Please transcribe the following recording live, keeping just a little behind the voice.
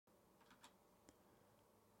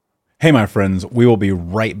Hey, my friends, we will be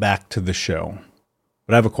right back to the show.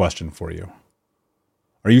 But I have a question for you.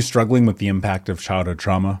 Are you struggling with the impact of childhood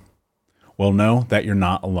trauma? Well, know that you're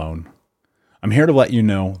not alone. I'm here to let you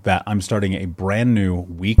know that I'm starting a brand new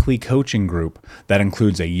weekly coaching group that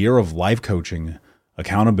includes a year of life coaching,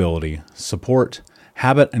 accountability, support,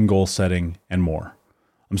 habit and goal setting, and more.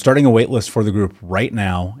 I'm starting a waitlist for the group right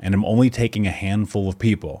now, and I'm only taking a handful of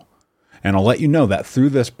people. And I'll let you know that through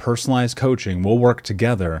this personalized coaching, we'll work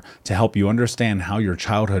together to help you understand how your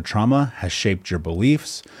childhood trauma has shaped your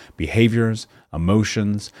beliefs, behaviors,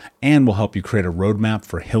 emotions, and will help you create a roadmap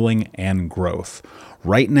for healing and growth.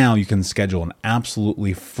 Right now, you can schedule an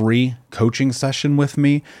absolutely free coaching session with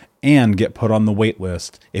me and get put on the wait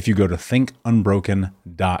list if you go to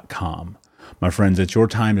thinkunbroken.com. My friends, it's your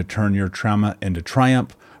time to turn your trauma into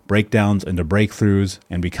triumph, breakdowns into breakthroughs,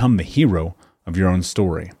 and become the hero of your own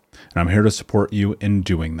story. And I'm here to support you in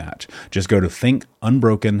doing that. Just go to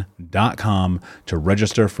thinkunbroken.com to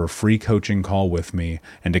register for a free coaching call with me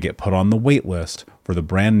and to get put on the wait list for the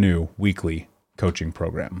brand new weekly coaching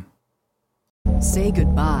program. Say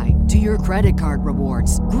goodbye to your credit card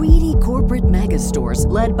rewards. Greedy corporate mega stores,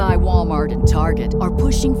 led by Walmart and Target, are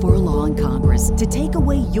pushing for a law in Congress to take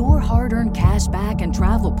away your hard-earned cash back and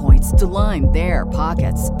travel points to line their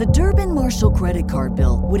pockets. The Durbin-Marshall credit card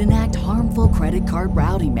bill would enact harmful credit card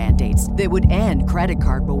routing mandates that would end credit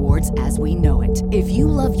card rewards as we know it. If you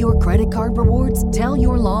love your credit card rewards, tell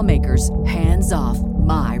your lawmakers, hands off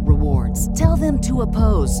my rewards. Tell them to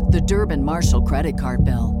oppose the Durbin-Marshall credit card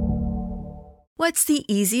bill. What's the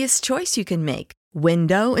easiest choice you can make?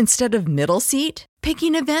 Window instead of middle seat?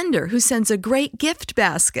 Picking a vendor who sends a great gift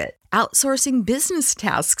basket? Outsourcing business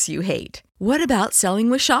tasks you hate? What about selling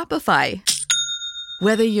with Shopify?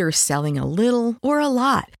 Whether you're selling a little or a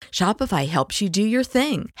lot, Shopify helps you do your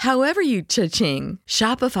thing, however you cha-ching.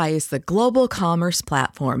 Shopify is the global commerce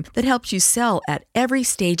platform that helps you sell at every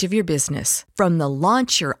stage of your business. From the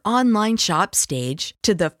launch your online shop stage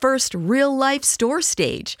to the first real-life store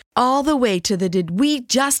stage, all the way to the did we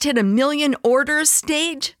just hit 1 million orders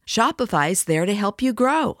stage? Shopify's there to help you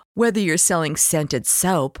grow. Whether you're selling scented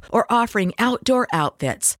soap or offering outdoor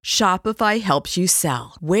outfits, Shopify helps you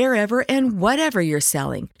sell. Wherever and whatever you're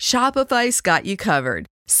selling, Shopify's got you covered.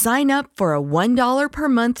 Sign up for a $1 per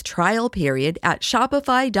month trial period at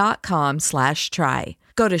shopify.com/try.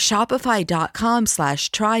 Go to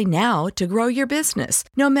shopify.com/try now to grow your business,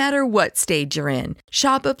 no matter what stage you're in.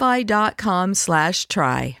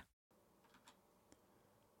 Shopify.com/try.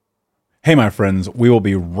 Hey, my friends, we will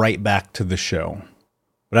be right back to the show.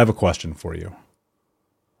 But I have a question for you.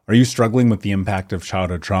 Are you struggling with the impact of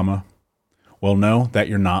childhood trauma? Well, know that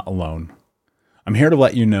you're not alone. I'm here to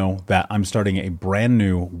let you know that I'm starting a brand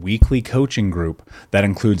new weekly coaching group that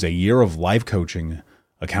includes a year of life coaching,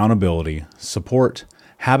 accountability, support,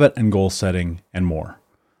 habit and goal setting, and more.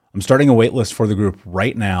 I'm starting a waitlist for the group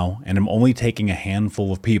right now, and I'm only taking a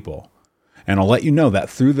handful of people. And I'll let you know that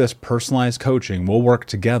through this personalized coaching, we'll work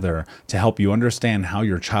together to help you understand how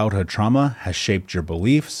your childhood trauma has shaped your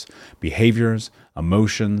beliefs, behaviors,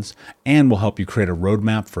 emotions, and will help you create a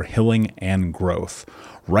roadmap for healing and growth.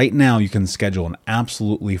 Right now, you can schedule an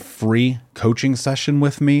absolutely free coaching session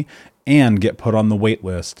with me and get put on the wait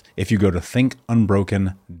list if you go to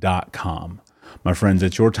thinkunbroken.com. My friends,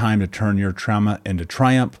 it's your time to turn your trauma into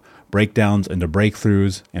triumph, breakdowns into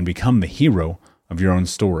breakthroughs, and become the hero of your own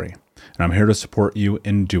story. And I'm here to support you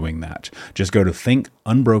in doing that. Just go to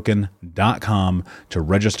thinkunbroken.com to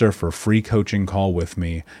register for a free coaching call with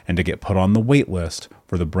me and to get put on the wait list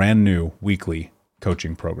for the brand new weekly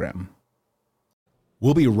coaching program.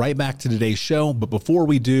 We'll be right back to today's show, but before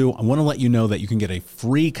we do, I want to let you know that you can get a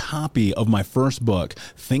free copy of my first book,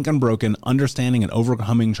 Think Unbroken, Understanding and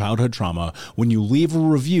Overcoming Childhood Trauma, when you leave a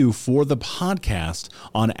review for the podcast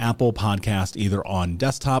on Apple Podcast, either on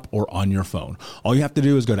desktop or on your phone. All you have to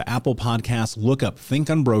do is go to Apple Podcasts, look up Think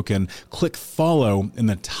Unbroken, click follow in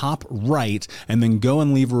the top right, and then go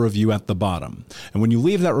and leave a review at the bottom. And when you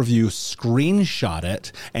leave that review, screenshot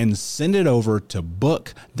it and send it over to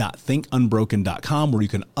book.thinkunbroken.com, where you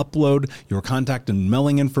can upload your contact and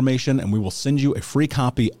mailing information, and we will send you a free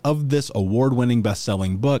copy of this award-winning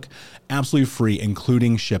best-selling book, absolutely free,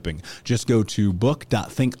 including shipping. Just go to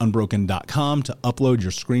book.thinkunbroken.com to upload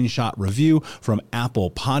your screenshot review from Apple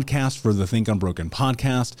Podcasts for the Think Unbroken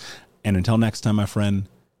podcast. And until next time, my friend,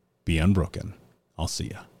 be unbroken. I'll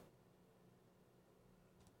see ya.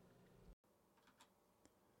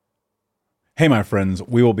 Hey, my friends,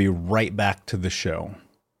 we will be right back to the show.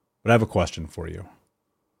 But I have a question for you.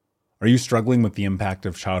 Are you struggling with the impact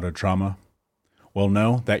of childhood trauma? Well,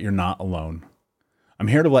 know that you're not alone. I'm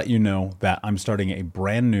here to let you know that I'm starting a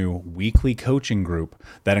brand new weekly coaching group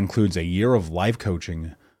that includes a year of live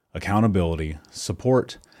coaching, accountability,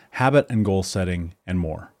 support, habit and goal setting, and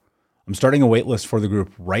more. I'm starting a waitlist for the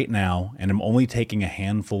group right now, and I'm only taking a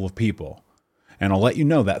handful of people. And I'll let you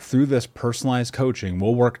know that through this personalized coaching,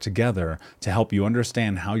 we'll work together to help you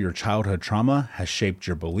understand how your childhood trauma has shaped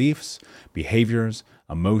your beliefs, behaviors,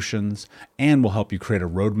 emotions, and will help you create a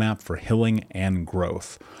roadmap for healing and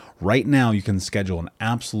growth. Right now, you can schedule an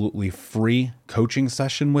absolutely free coaching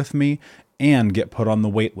session with me and get put on the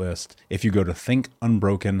wait list if you go to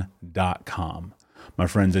thinkunbroken.com. My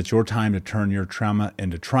friends, it's your time to turn your trauma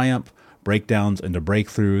into triumph, breakdowns into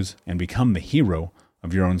breakthroughs, and become the hero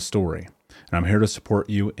of your own story. And I'm here to support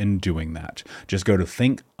you in doing that. Just go to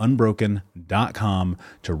thinkunbroken.com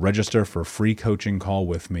to register for a free coaching call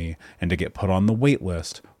with me and to get put on the wait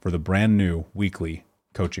list for the brand new weekly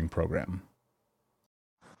coaching program.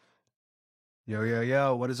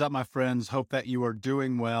 Yo. What is up, my friends? Hope that you are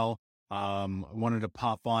doing well. I wanted to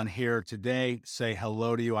pop on here today, say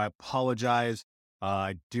hello to you. I apologize.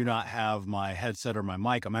 I do not have my headset or my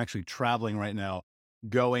mic. I'm actually traveling right now,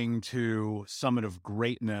 going to Summit of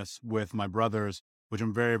Greatness with my brothers, which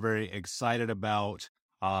I'm very, very excited about.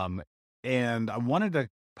 And I wanted to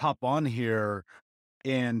pop on here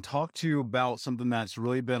and talk to you about something that's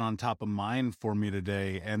really been on top of mind for me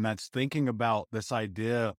today. And that's thinking about this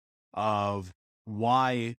idea of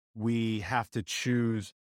why we have to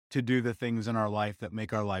choose to do the things in our life that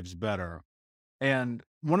make our lives better. And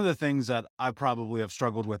one of the things that I probably have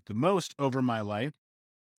struggled with the most over my life,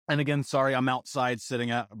 and again, sorry, I'm outside sitting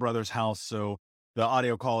at a brother's house, so the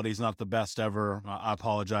audio quality is not the best ever. I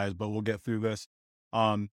apologize, but we'll get through this.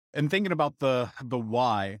 And thinking about the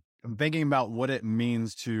why, and thinking about what it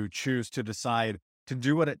means to choose to decide to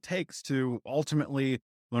do what it takes to ultimately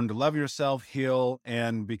learn to love yourself, heal,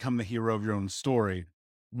 and become the hero of your own story.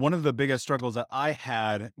 One of the biggest struggles that I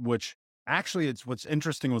had, which actually it's what's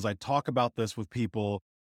interesting, was I talk about this with people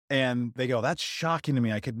and they go, "That's shocking to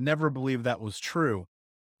me. I could never believe that was true."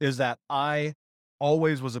 Is that I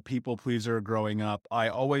always was a people pleaser growing up. I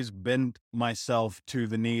always bent myself to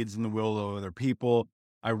the needs and the will of other people.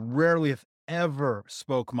 I rarely, if ever,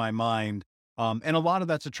 spoke my mind. And a lot of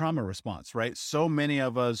that's a trauma response, right? So many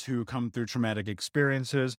of us who come through traumatic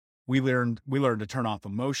experiences, we learn to turn off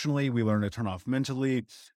emotionally. We learn to turn off mentally.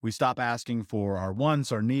 We stop asking for our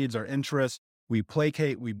wants, our needs, our interests. We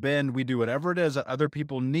placate, we bend, we do whatever it is that other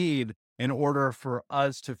people need in order for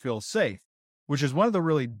us to feel safe, which is one of the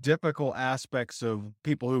really difficult aspects of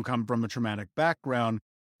people who come from a traumatic background,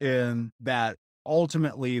 in that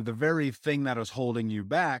ultimately the very thing that is holding you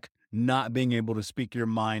back, not being able to speak your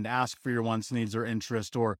mind, ask for your wants, needs, or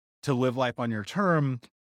interest, or to live life on your term,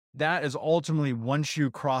 that is ultimately, once you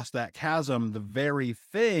cross that chasm, the very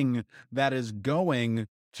thing that is going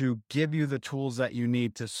to give you the tools that you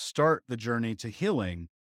need to start the journey to healing.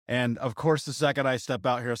 And of course, the second I step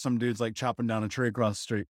out here, some dude's like chopping down a tree across the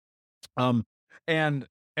street. Um, and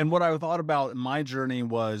what I thought about in my journey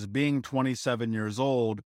was being 27 years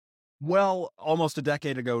old, well, almost a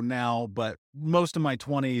decade ago now, but most of my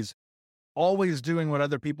 20s, always doing what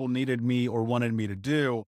other people needed me or wanted me to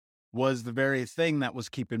do, was the very thing that was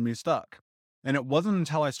keeping me stuck. And it wasn't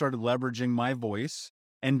until I started leveraging my voice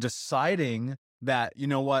and deciding that, you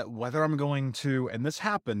know what, whether I'm going to, and this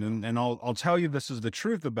happened, and I'll tell you, this is the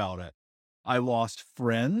truth about it. I lost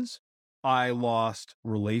friends. I lost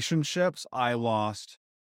relationships. I lost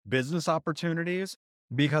business opportunities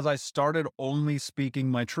because I started only speaking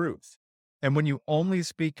my truth. And when you only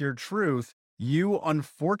speak your truth, you,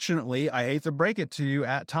 unfortunately, I hate to break it to you,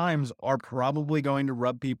 at times are probably going to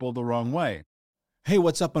rub people the wrong way. Hey,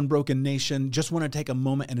 what's up, Unbroken Nation? Just want to take a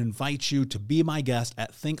moment and invite you to be my guest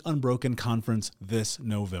at Think Unbroken Conference this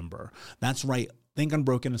November. That's right. Think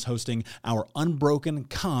Unbroken is hosting our Unbroken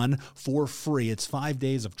Con for free. It's 5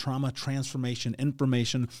 days of trauma transformation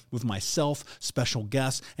information with myself, special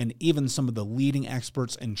guests, and even some of the leading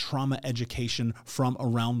experts in trauma education from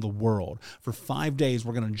around the world. For 5 days,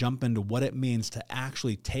 we're going to jump into what it means to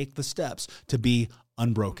actually take the steps to be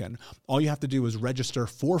unbroken. All you have to do is register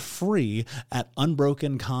for free at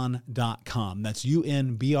unbrokencon.com. That's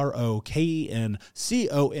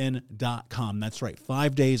unbrokencon.com. That's right.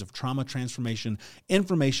 5 days of trauma transformation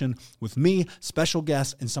information with me, special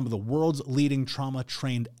guests, and some of the world's leading trauma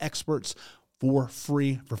trained experts for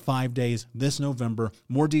free for 5 days this November.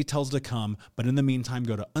 More details to come. But in the meantime,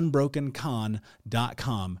 go to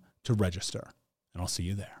unbrokencon.com to register. And I'll see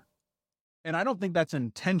you there. And I don't think that's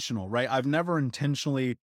intentional, right? I've never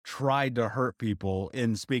intentionally tried to hurt people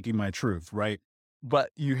in speaking my truth, right? But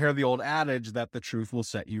you hear the old adage that the truth will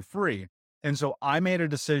set you free. And so I made a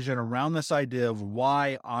decision around this idea of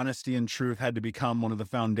why honesty and truth had to become one of the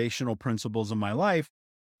foundational principles of my life.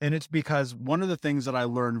 And it's because one of the things that I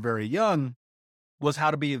learned very young was how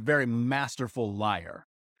to be a very masterful liar.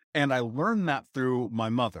 And I learned that through my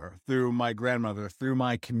mother, through my grandmother, through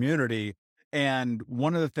my community. And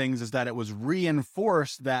one of the things is that it was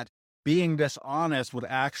reinforced that being dishonest would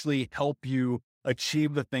actually help you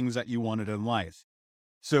achieve the things that you wanted in life.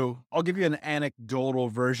 So I'll give you an anecdotal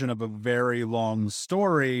version of a very long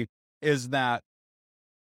story, is that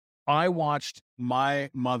I watched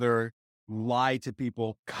my mother lie to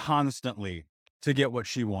people constantly to get what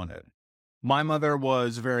she wanted. My mother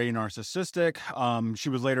was very narcissistic. She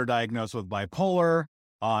was later diagnosed with bipolar.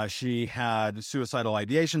 She had suicidal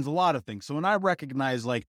ideations, a lot of things. So when I recognized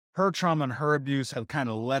like her trauma and her abuse had kind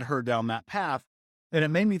of led her down that path, and it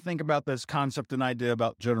made me think about this concept and idea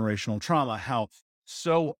about generational trauma, how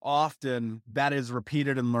so often that is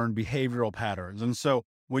repeated and learned behavioral patterns. And so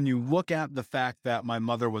when you look at the fact that my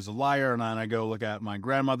mother was a liar, and then I go look at my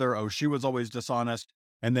grandmother, oh, she was always dishonest,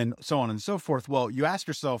 and then so on and so forth. Well, you ask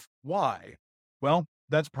yourself, why? Well,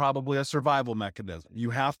 that's probably a survival mechanism.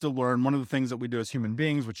 You have to learn, one of the things that we do as human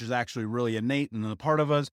beings, which is actually really innate and a part of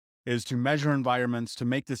us, is to measure environments, to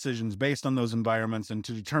make decisions based on those environments, and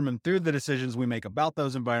to determine through the decisions we make about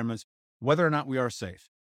those environments whether or not we are safe.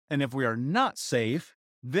 And if we are not safe,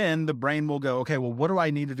 then the brain will go, okay, well, what do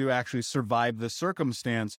I need to do to actually survive this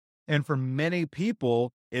circumstance? And for many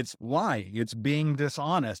people, it's lying, it's being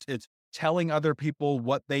dishonest, it's telling other people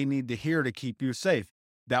what they need to hear to keep you safe.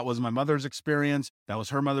 That was my mother's experience. That was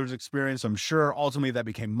her mother's experience. I'm sure ultimately that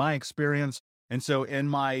became my experience. And so in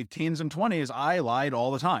my teens and 20s, I lied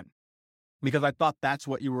all the time because I thought that's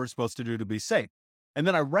what you were supposed to do to be safe. And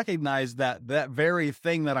then I recognized that that very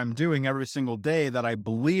thing that I'm doing every single day that I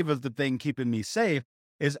believe is the thing keeping me safe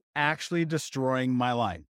is actually destroying my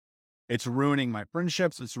life. It's ruining my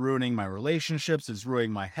friendships. It's ruining my relationships. It's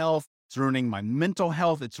ruining my health. It's ruining my mental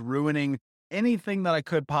health. It's ruining anything that I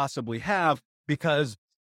could possibly have, because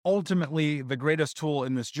ultimately the greatest tool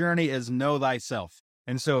in this journey is know thyself.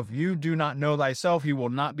 And so if you do not know thyself, you will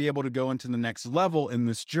not be able to go into the next level in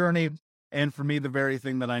this journey. And for me, the very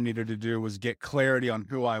thing that I needed to do was get clarity on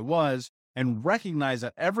who I was and recognize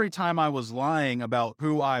that every time I was lying about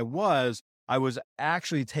who I was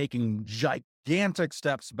actually taking gigantic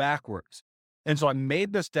steps backwards. And so I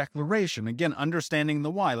made this declaration, again, understanding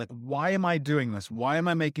the why. Like, why am I doing this? Why am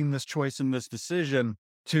I making this choice and this decision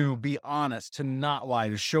to be honest, to not lie,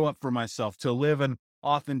 to show up for myself, to live in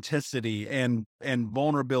authenticity and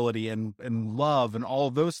vulnerability and love and all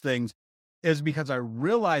of those things? Is because I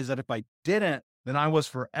realized that if I didn't, then I was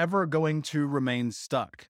forever going to remain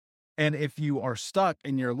stuck. And if you are stuck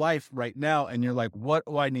in your life right now and you're like, what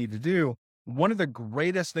do I need to do? One of the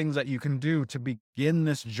greatest things that you can do to begin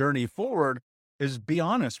this journey forward is be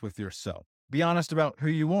honest with yourself. Be honest about who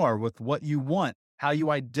you are, with what you want, how you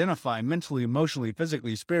identify mentally, emotionally,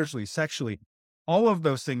 physically, spiritually, sexually, all of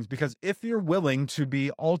those things. Because if you're willing to be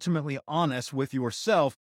ultimately honest with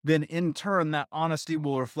yourself, then in turn, that honesty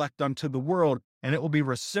will reflect onto the world and it will be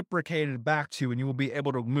reciprocated back to you, and you will be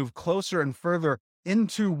able to move closer and further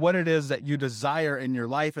into what it is that you desire in your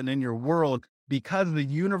life and in your world, because the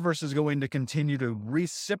universe is going to continue to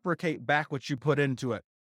reciprocate back what you put into it.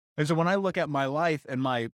 And so when I look at my life and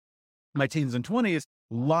my teens and 20s,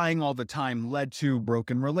 lying all the time led to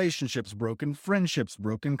broken relationships, broken friendships,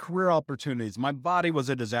 broken career opportunities. My body was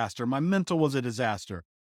a disaster. My mental was a disaster.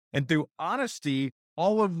 And through honesty,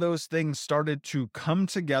 all of those things started to come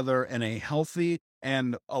together in a healthy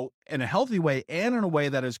way, and in a way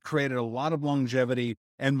that has created a lot of longevity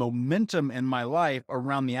and momentum in my life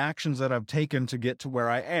around the actions that I've taken to get to where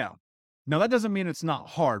I am. Now, that doesn't mean it's not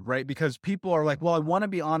hard, right? Because people are like, well, I want to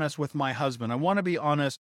be honest with my husband. I want to be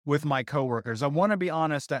honest with my coworkers. I want to be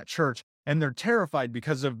honest at church. And they're terrified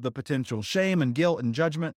because of the potential shame and guilt and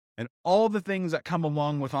judgment and all the things that come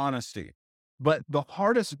along with honesty. But the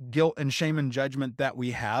hardest guilt and shame and judgment that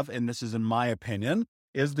we have, and this is in my opinion,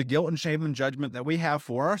 is the guilt and shame and judgment that we have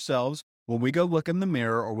for ourselves when we go look in the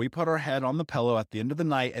mirror or we put our head on the pillow at the end of the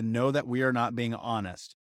night and know that we are not being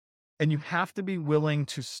honest. And you have to be willing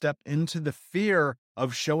to step into the fear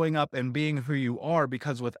of showing up and being who you are,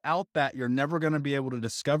 because without that, you're never going to be able to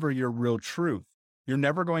discover your real truth. You're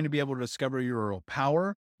never going to be able to discover your real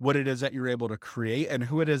power, what it is that you're able to create, and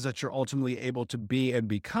who it is that you're ultimately able to be and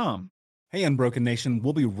become. Hey, Unbroken Nation,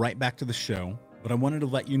 we'll be right back to the show, but I wanted to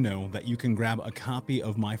let you know that you can grab a copy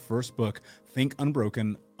of my first book, Think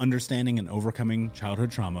Unbroken, Understanding and Overcoming Childhood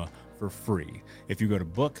Trauma, for free. If you go to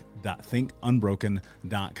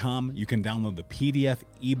book.thinkunbroken.com, you can download the PDF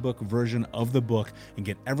ebook version of the book and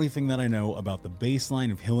get everything that I know about the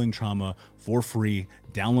baseline of healing trauma for free,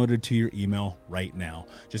 downloaded to your email right now.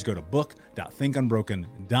 Just go to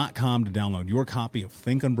book.thinkunbroken.com to download your copy of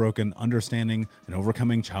Think Unbroken, Understanding and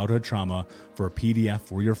Overcoming Childhood Trauma for a PDF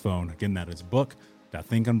for your phone. Again, that is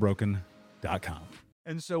book.thinkunbroken.com.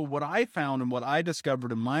 And so what I found and what I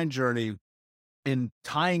discovered in my journey in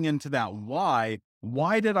tying into that why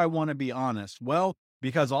did I want to be honest? Well,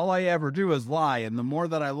 because all I ever do is lie. And the more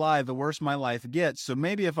that I lie, the worse my life gets. So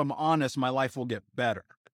maybe if I'm honest, my life will get better.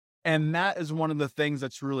 And that is one of the things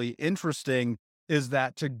that's really interesting, is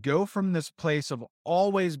that to go from this place of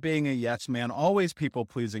always being a yes man, always people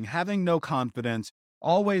pleasing, having no confidence,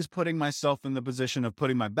 always putting myself in the position of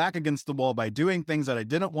putting my back against the wall by doing things that I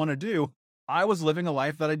didn't want to do. I was living a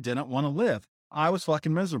life that I didn't want to live. I was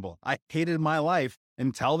fucking miserable. I hated my life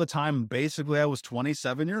until the time basically I was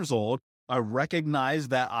 27 years old. I recognized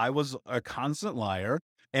that I was a constant liar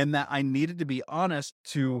and that I needed to be honest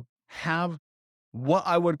to have what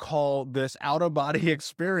I would call this out-of-body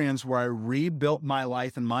experience where I rebuilt my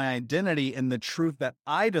life and my identity in the truth that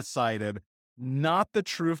I decided, not the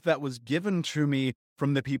truth that was given to me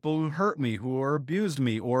from the people who hurt me, who abused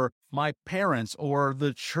me, or my parents, or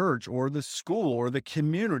the church, or the school, or the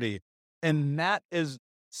community. And that is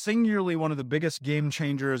singularly one of the biggest game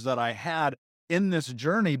changers that I had in this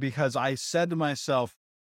journey, because I said to myself,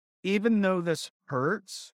 even though this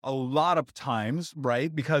hurts a lot of times,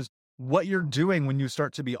 right? Because what you're doing when you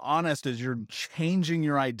start to be honest is you're changing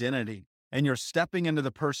your identity and you're stepping into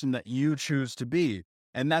the person that you choose to be.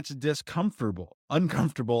 And that's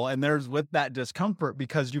uncomfortable. And there's with that discomfort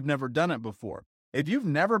because you've never done it before. If you've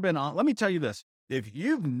never been on, let me tell you this, if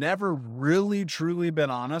you've never really, truly been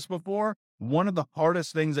honest before, one of the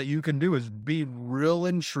hardest things that you can do is be real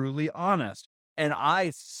and truly honest. And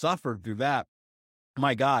I suffered through that.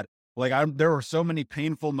 My God, there were so many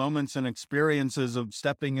painful moments and experiences of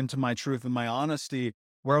stepping into my truth and my honesty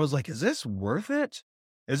where I was like, is this worth it?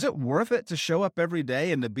 Is it worth it to show up every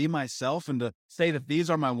day and to be myself and to say that these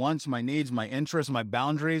are my wants, my needs, my interests, my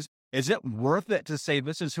boundaries? Is it worth it to say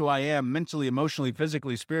this is who I am mentally, emotionally,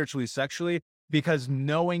 physically, spiritually, sexually? Because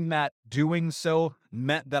knowing that doing so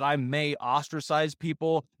meant that I may ostracize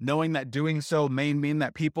people, knowing that doing so may mean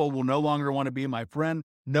that people will no longer want to be my friend,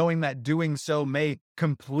 knowing that doing so may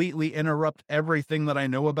completely interrupt everything that I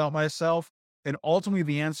know about myself. And ultimately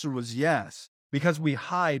the answer was yes. Because we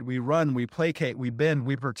hide, we run, we placate, we bend,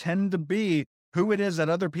 we pretend to be who it is that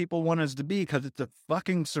other people want us to be because it's a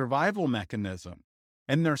fucking survival mechanism.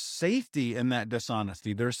 And there's safety in that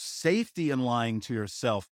dishonesty. There's safety in lying to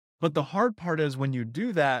yourself. But the hard part is when you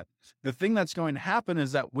do that, the thing that's going to happen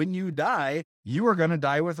is that when you die, you are going to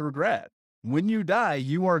die with regret. When you die,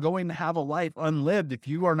 you are going to have a life unlived if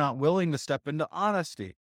you are not willing to step into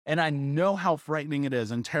honesty. And I know how frightening it is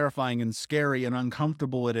and terrifying and scary and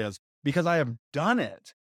uncomfortable it is, because I have done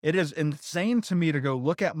it. It is insane to me to go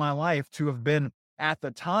look at my life to have been at the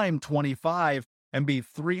time 25 and be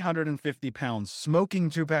 350 pounds, smoking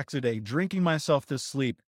 2 packs a day, drinking myself to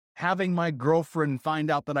sleep, having my girlfriend find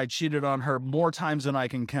out that I cheated on her more times than I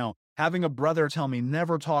can count, having a brother tell me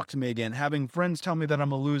never talk to me again, having friends tell me that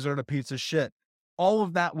I'm a loser and a piece of shit. All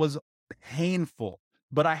of that was painful,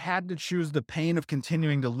 but I had to choose the pain of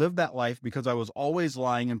continuing to live that life because I was always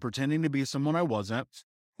lying and pretending to be someone I wasn't.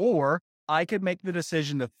 Or I could make the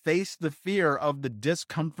decision to face the fear of the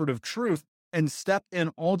discomfort of truth and step in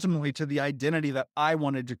ultimately to the identity that I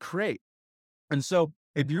wanted to create. And so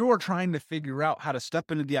if you are trying to figure out how to step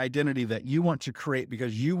into the identity that you want to create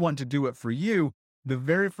because you want to do it for you, the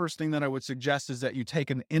very first thing that I would suggest is that you take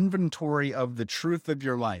an inventory of the truth of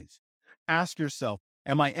your life. Ask yourself,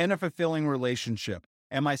 am I in a fulfilling relationship?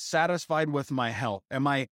 Am I satisfied with my health? Am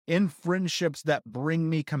I in friendships that bring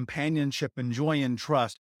me companionship and joy and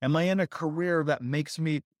trust? Am I in a career that makes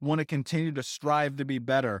me want to continue to strive to be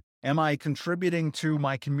better? Am I contributing to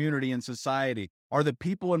my community and society? Are the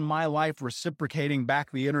people in my life reciprocating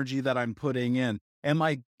back the energy that I'm putting in? Am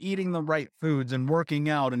I eating the right foods and working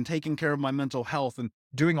out and taking care of my mental health and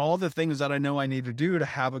doing all the things that I know I need to do to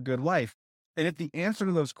have a good life? And if the answer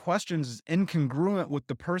to those questions is incongruent with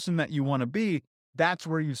the person that you want to be, that's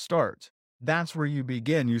where you start. That's where you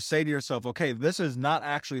begin. You say to yourself, okay, this is not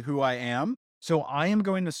actually who I am. So I am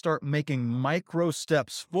going to start making micro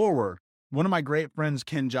steps forward. One of my great friends,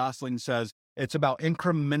 Ken Jostling, says it's about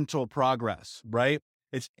incremental progress, right?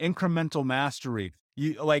 It's incremental mastery.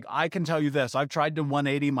 I can tell you this, I've tried to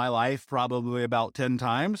 180 my life probably about 10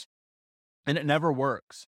 times and it never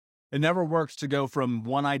works. It never works to go from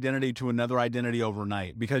one identity to another identity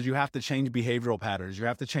overnight, because you have to change behavioral patterns. You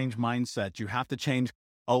have to change mindsets. You have to change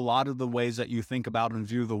a lot of the ways that you think about and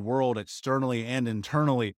view the world externally and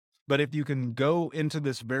internally. But if you can go into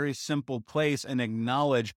this very simple place and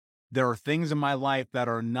acknowledge there are things in my life that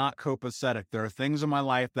are not copacetic, there are things in my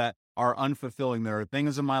life that are unfulfilling, there are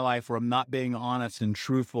things in my life where I'm not being honest and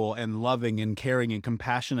truthful and loving and caring and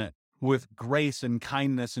compassionate with grace and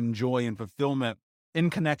kindness and joy and fulfillment in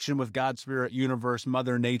connection with God, Spirit, universe,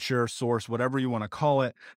 Mother Nature, source, whatever you want to call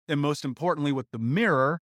it, and most importantly with the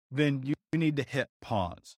mirror, then you need to hit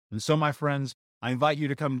pause. And so, my friends, I invite you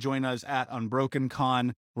to come join us at Unbroken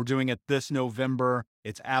Con. We're doing it this November.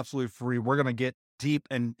 It's absolutely free. We're going to get deep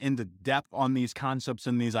and into depth on these concepts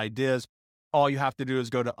and these ideas. All you have to do is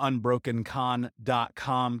go to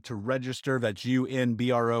unbrokencon.com to register. That's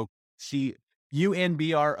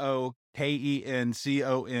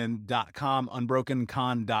unbrokencon.com,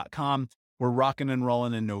 unbrokencon.com. We're rocking and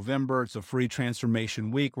rolling in November. It's a free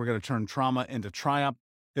transformation week. We're going to turn trauma into triumph.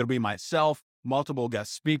 It'll be myself, multiple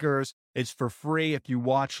guest speakers. It's for free. If you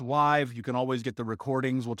watch live, you can always get the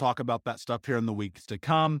recordings. We'll talk about that stuff here in the weeks to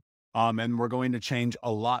come. And we're going to change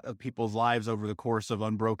a lot of people's lives over the course of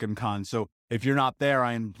Unbroken Con. So if you're not there,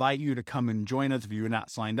 I invite you to come and join us. If you're not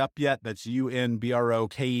signed up yet, that's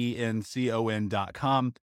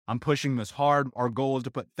unbrokencon.com. I'm pushing this hard. Our goal is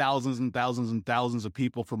to put thousands and thousands and thousands of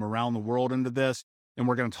people from around the world into this. And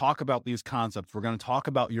we're going to talk about these concepts. We're going to talk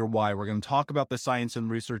about your why. We're going to talk about the science and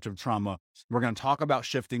research of trauma. We're going to talk about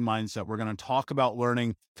shifting mindset. We're going to talk about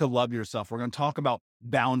learning to love yourself. We're going to talk about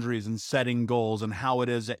boundaries and setting goals and how it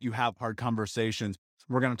is that you have hard conversations.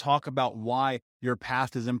 We're going to talk about why your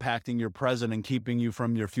past is impacting your present and keeping you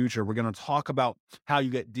from your future. We're going to talk about how you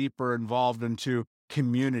get deeper involved into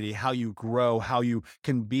community, how you grow, how you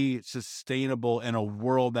can be sustainable in a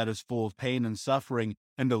world that is full of pain and suffering,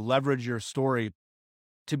 and to leverage your story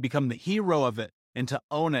to become the hero of it and to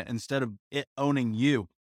own it instead of it owning you.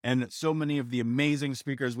 And so many of the amazing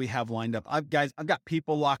speakers we have lined up. I've got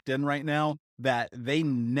people locked in right now that they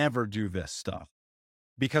never do this stuff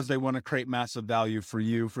because they want to create massive value for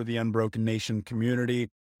you, for the Unbroken Nation community.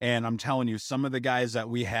 And I'm telling you, some of the guys that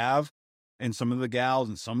we have and some of the gals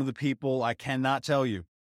and some of the people, I cannot tell you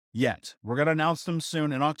yet. We're going to announce them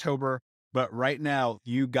soon in October. But right now,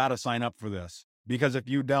 you got to sign up for this. Because if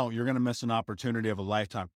you don't, you're going to miss an opportunity of a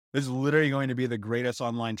lifetime. This is literally going to be the greatest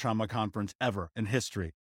online trauma conference ever in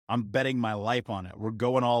history. I'm betting my life on it. We're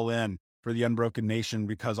going all in for the Unbroken Nation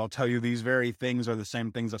because I'll tell you, these very things are the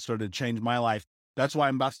same things that started to change my life. That's why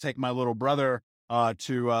I'm about to take my little brother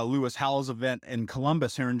to Lewis Howell's event in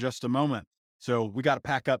Columbus here in just a moment. So we got to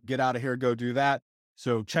pack up, get out of here, go do that.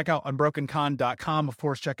 So check out unbrokencon.com. Of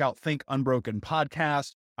course, check out Think Unbroken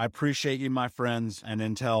Podcast. I appreciate you, my friends. And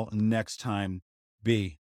until next time,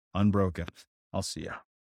 be unbroken. I'll see you.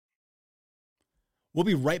 We'll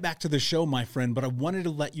be right back to the show, my friend, but I wanted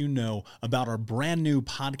to let you know about our brand new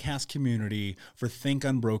podcast community for Think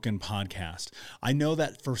Unbroken Podcast. I know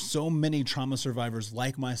that for so many trauma survivors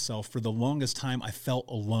like myself, for the longest time, I felt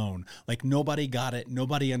alone, like nobody got it,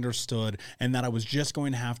 nobody understood, and that I was just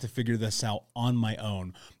going to have to figure this out on my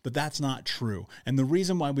own. But that's not true. And the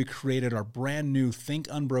reason why we created our brand new Think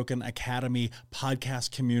Unbroken Academy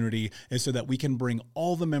podcast community is so that we can bring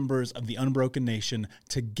all the members of the Unbroken Nation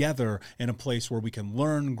together in a place where we can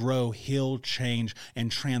learn, grow, heal, change,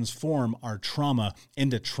 and transform our trauma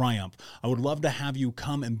into triumph. I would love to have you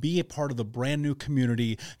come and be a part of the brand new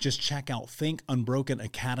community. Just check out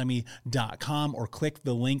thinkunbrokenacademy.com or click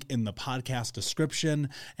the link in the podcast description.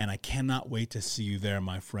 And I cannot wait to see you there,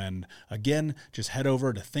 my friend. Again, just head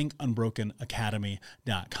over to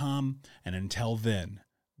thinkunbrokenacademy.com. And until then,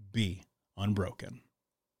 be unbroken.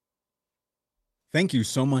 Thank you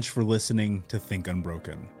so much for listening to Think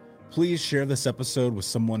Unbroken. Please share this episode with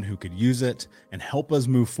someone who could use it and help us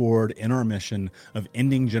move forward in our mission of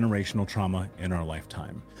ending generational trauma in our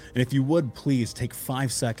lifetime. And if you would, please take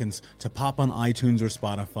 5 seconds to pop on iTunes or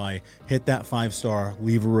Spotify, hit that 5-star,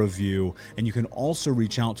 leave a review, and you can also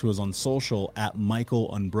reach out to us on social at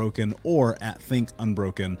Michael Unbroken or at Think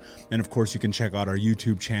Unbroken. And of course, you can check out our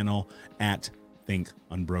YouTube channel at Think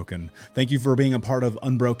Unbroken. Thank you for being a part of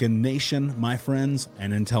Unbroken Nation, my friends,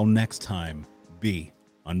 and until next time, be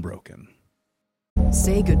unbroken.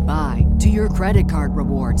 Say goodbye to your credit card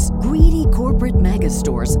rewards. Greedy corporate mega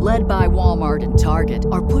stores, led by Walmart and Target,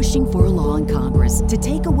 are pushing for a law in Congress to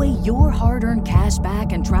take away your hard-earned cash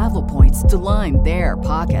back and travel points to line their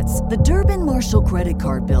pockets. The Durbin-Marshall credit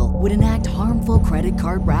card bill would enact harmful credit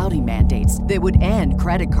card routing mandates that would end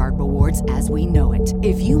credit card rewards as we know it.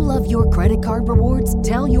 If you love your credit card rewards,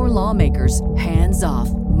 tell your lawmakers, hands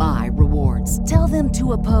off my rewards. rewards. Tell them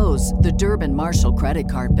to oppose the Durbin Marshall credit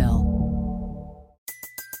card bill.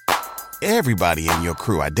 Everybody in your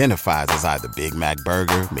crew identifies as either Big Mac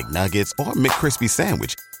Burger, McNuggets, or McCrispy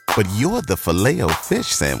Sandwich. But you're the Filet-O-Fish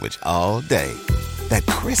Sandwich all day. That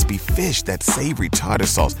crispy fish, that savory tartar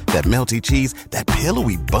sauce, that melty cheese, that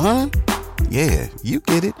pillowy bun. Yeah, you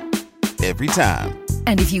get it. Every time.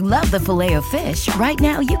 And if you love the Filet-O-Fish, right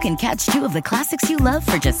now you can catch two of the classics you love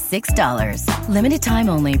for just $6. Limited time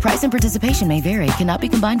only. Price and participation may vary. Cannot be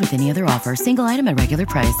combined with any other offer. Single item at regular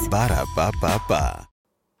price. Ba-da-ba-ba-ba.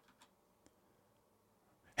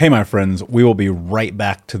 Hey, my friends, we will be right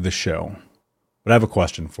back to the show. But I have a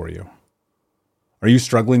question for you. Are you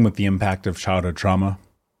struggling with the impact of childhood trauma?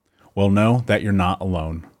 Well, know that you're not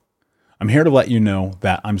alone. I'm here to let you know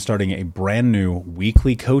that I'm starting a brand new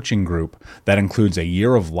weekly coaching group that includes a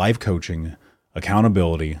year of life coaching,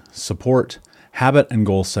 accountability, support, habit and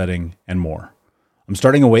goal setting, and more. I'm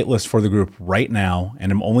starting a waitlist for the group right now,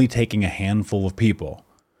 and I'm only taking a handful of people.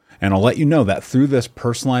 And I'll let you know that through this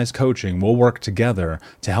personalized coaching, we'll work together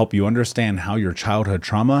to help you understand how your childhood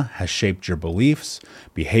trauma has shaped your beliefs,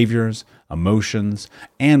 behaviors, emotions,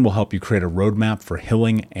 and will help you create a roadmap for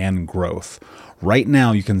healing and growth. Right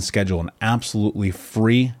now, you can schedule an absolutely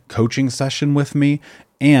free coaching session with me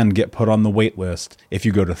and get put on the wait list if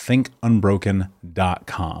you go to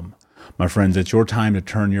thinkunbroken.com. My friends, it's your time to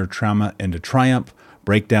turn your trauma into triumph,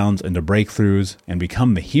 breakdowns into breakthroughs, and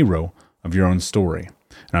become the hero of your own story.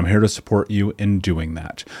 And I'm here to support you in doing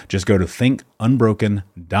that. Just go to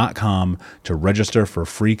thinkunbroken.com to register for a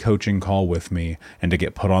free coaching call with me and to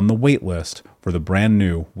get put on the wait list for the brand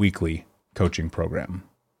new weekly coaching program.